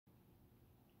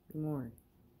Good morning,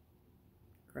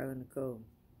 Carla Nicole.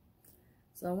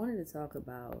 So I wanted to talk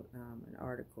about an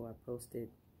article I posted.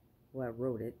 Well, I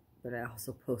wrote it, but I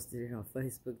also posted it on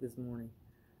Facebook this morning,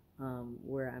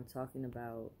 where I'm talking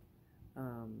about,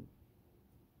 um,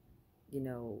 you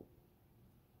know,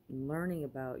 learning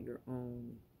about your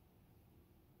own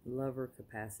lover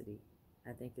capacity.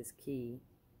 I think is key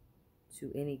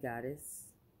to any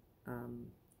goddess. Um,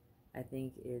 I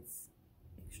think it's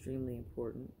extremely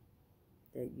important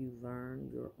that you learn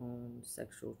your own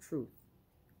sexual truth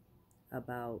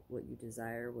about what you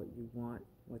desire, what you want,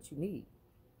 what you need.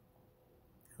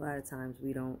 A lot of times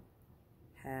we don't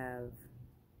have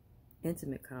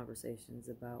intimate conversations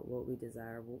about what we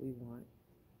desire, what we want,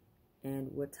 and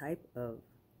what type of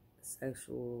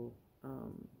sexual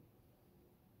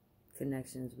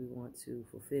connections we want to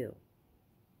fulfill.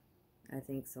 I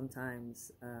think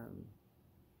sometimes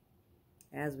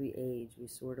as we age, we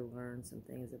sort of learn some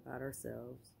things about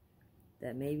ourselves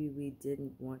that maybe we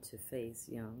didn't want to face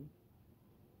young,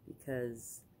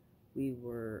 because we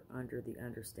were under the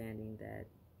understanding that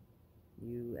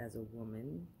you as a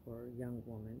woman or young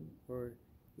woman or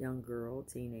young girl,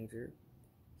 teenager,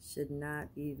 should not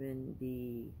even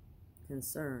be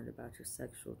concerned about your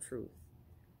sexual truth.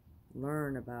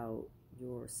 Learn about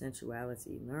your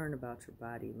sensuality, learn about your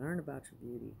body, learn about your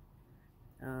beauty.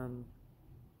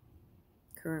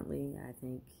 Currently, I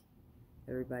think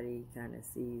everybody kind of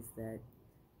sees that,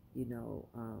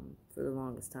 for the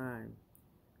longest time,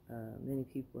 many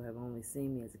people have only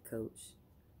seen me as a coach.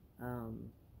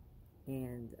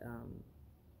 And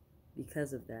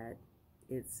because of that,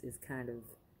 it's kind of,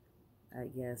 I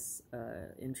guess,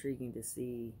 intriguing to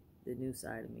see the new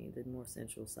side of me, the more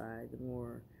sensual side, the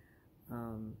more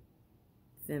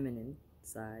feminine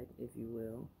side, if you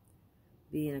will.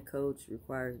 Being a coach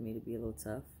requires me to be a little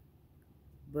tough,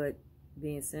 but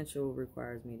being sensual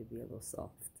requires me to be a little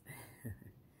soft.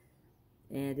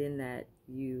 And in that,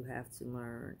 you have to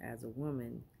learn as a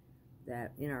woman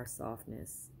that in our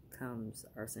softness comes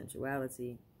our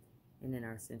sensuality, and in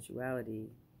our sensuality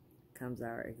comes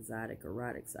our exotic,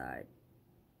 erotic side.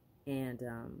 And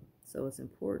so it's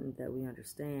important that we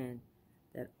understand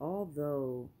that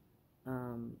although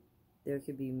there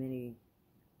could be many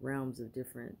realms of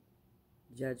different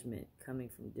judgment coming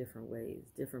from different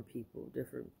ways, different people,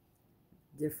 different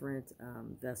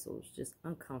vessels, just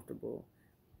uncomfortable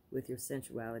with your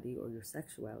sensuality or your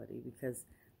sexuality because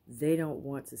they don't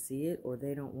want to see it, or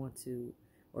they don't want to,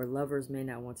 or lovers may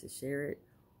not want to share it,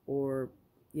 or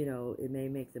it may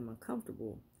make them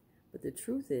uncomfortable. But the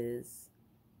truth is,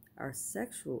 our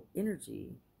sexual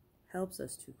energy helps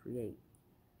us to create.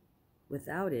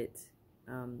 Without it,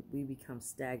 we become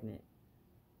stagnant.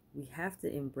 We have to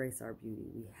embrace our beauty.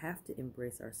 We have to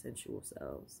embrace our sensual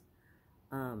selves.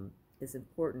 It's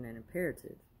important and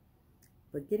imperative.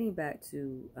 But getting back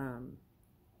to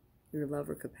your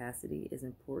lover capacity, is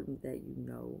important that you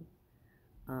know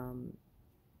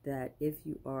that if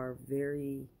you are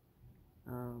very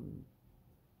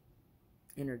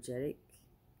energetic,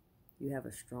 you have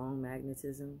a strong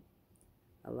magnetism,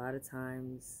 a lot of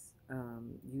times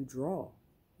you draw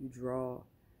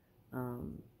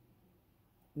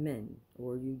men,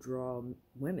 or you draw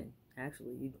women.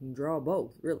 Actually, you can draw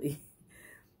both, really.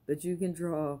 But you can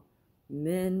draw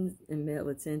men and male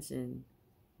attention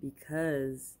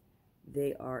because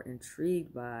they are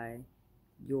intrigued by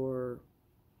your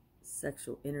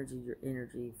sexual energy, your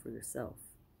energy for yourself.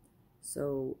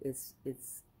 So it's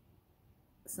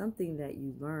something that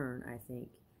you learn, I think,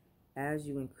 as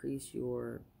you increase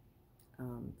your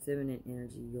feminine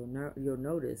energy. You'll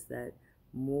notice that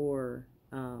more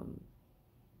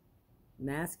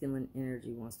masculine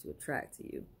energy wants to attract to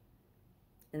you,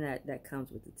 and that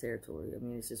comes with the territory. I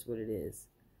mean, it's just what it is.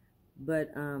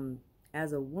 But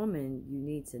as a woman, you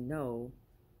need to know,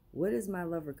 what is my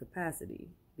lover capacity?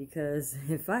 Because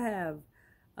if I have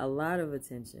a lot of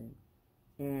attention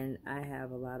and I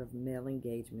have a lot of male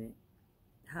engagement,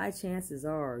 high chances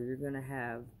are you're going to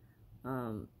have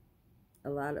a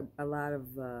lot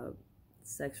of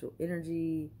sexual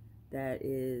energy that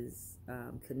is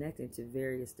connecting to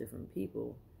various different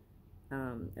people,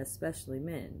 especially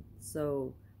men.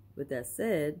 So with that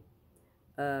said,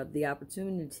 the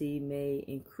opportunity may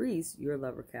increase your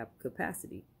lover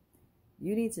capacity.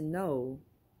 You need to know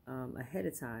ahead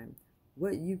of time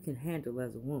what you can handle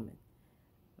as a woman.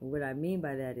 And what I mean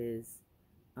by that is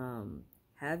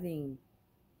having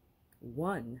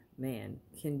one man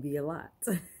can be a lot.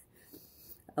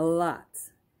 A lot.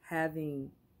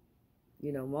 Having,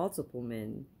 multiple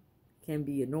men can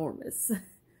be enormous.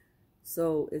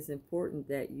 So it's important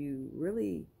that you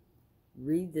really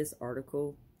read this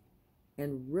article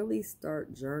and really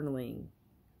start journaling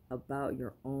about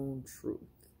your own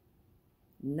truth,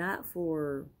 not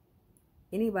for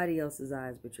anybody else's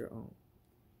eyes but your own,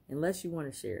 unless you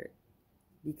want to share it.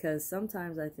 Because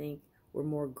sometimes I think we're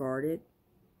more guarded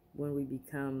when we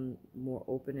become more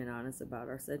open and honest about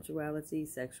our sexuality.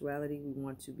 We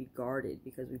want to be guarded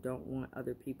because we don't want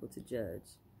other people to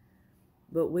judge.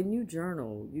 But when you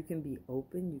journal, you can be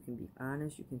open, you can be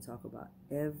honest, you can talk about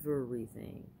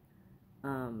everything,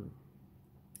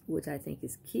 which I think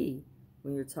is key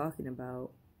when you're talking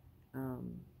about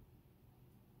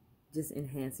just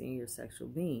enhancing your sexual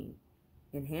being.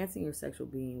 Enhancing your sexual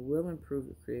being will improve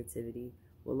your creativity,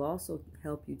 will also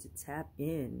help you to tap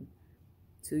in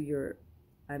to your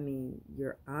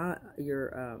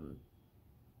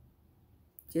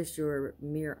just your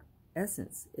mere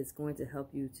essence. It's going to help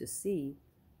you to see,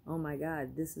 oh my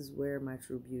God, this is where my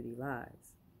true beauty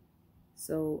lies.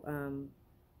 So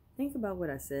think about what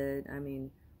I said.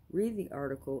 Read the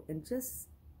article and just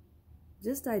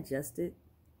digest it.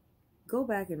 Go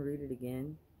back and read it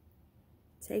again.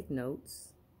 Take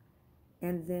notes.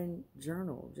 And then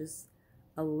journal. Just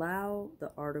allow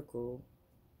the article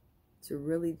to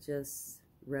really just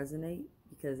resonate,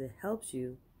 because it helps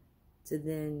you to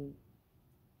then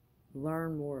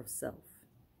learn more of self.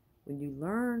 When you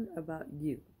learn about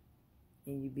you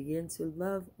and you begin to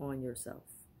love on yourself,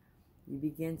 you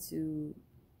begin to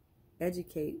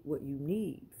educate what you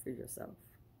need for yourself,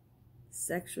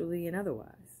 sexually and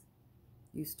otherwise.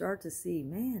 You start to see,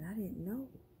 man, I didn't know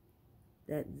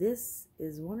that this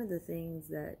is one of the things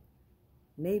that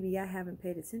maybe I haven't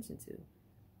paid attention to.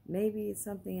 Maybe it's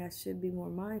something I should be more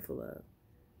mindful of.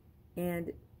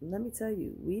 And let me tell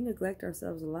you, we neglect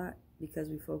ourselves a lot because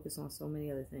we focus on so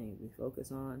many other things. We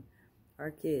focus on our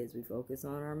kids, we focus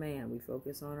on our man, we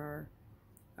focus on our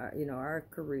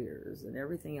careers and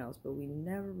everything else, but we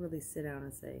never really sit down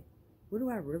and say, what do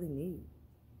I really need?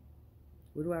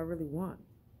 What do I really want?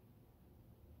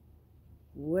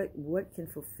 What can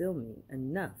fulfill me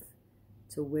enough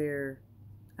to where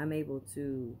I'm able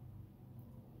to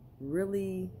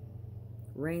really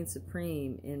reign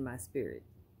supreme in my spirit?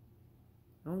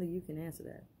 Only you can answer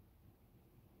that.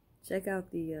 Check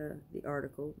out the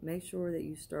article. Make sure that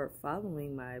you start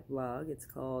following my blog. It's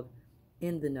called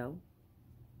In the Know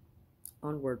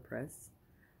on WordPress.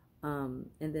 And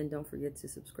then don't forget to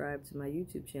subscribe to my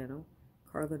YouTube channel,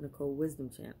 Carla Nicole Wisdom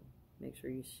Channel. Make sure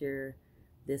you share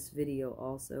this video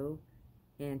also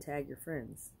and tag your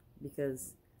friends,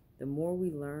 because the more we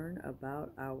learn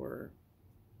about our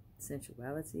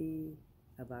sensuality,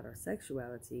 about our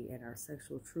sexuality and our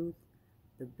sexual truth,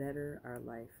 the better our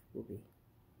life will be.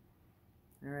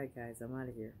 All right, guys, I'm out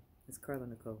of here. It's Carla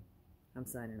Nicole. I'm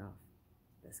signing off.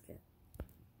 Best cat.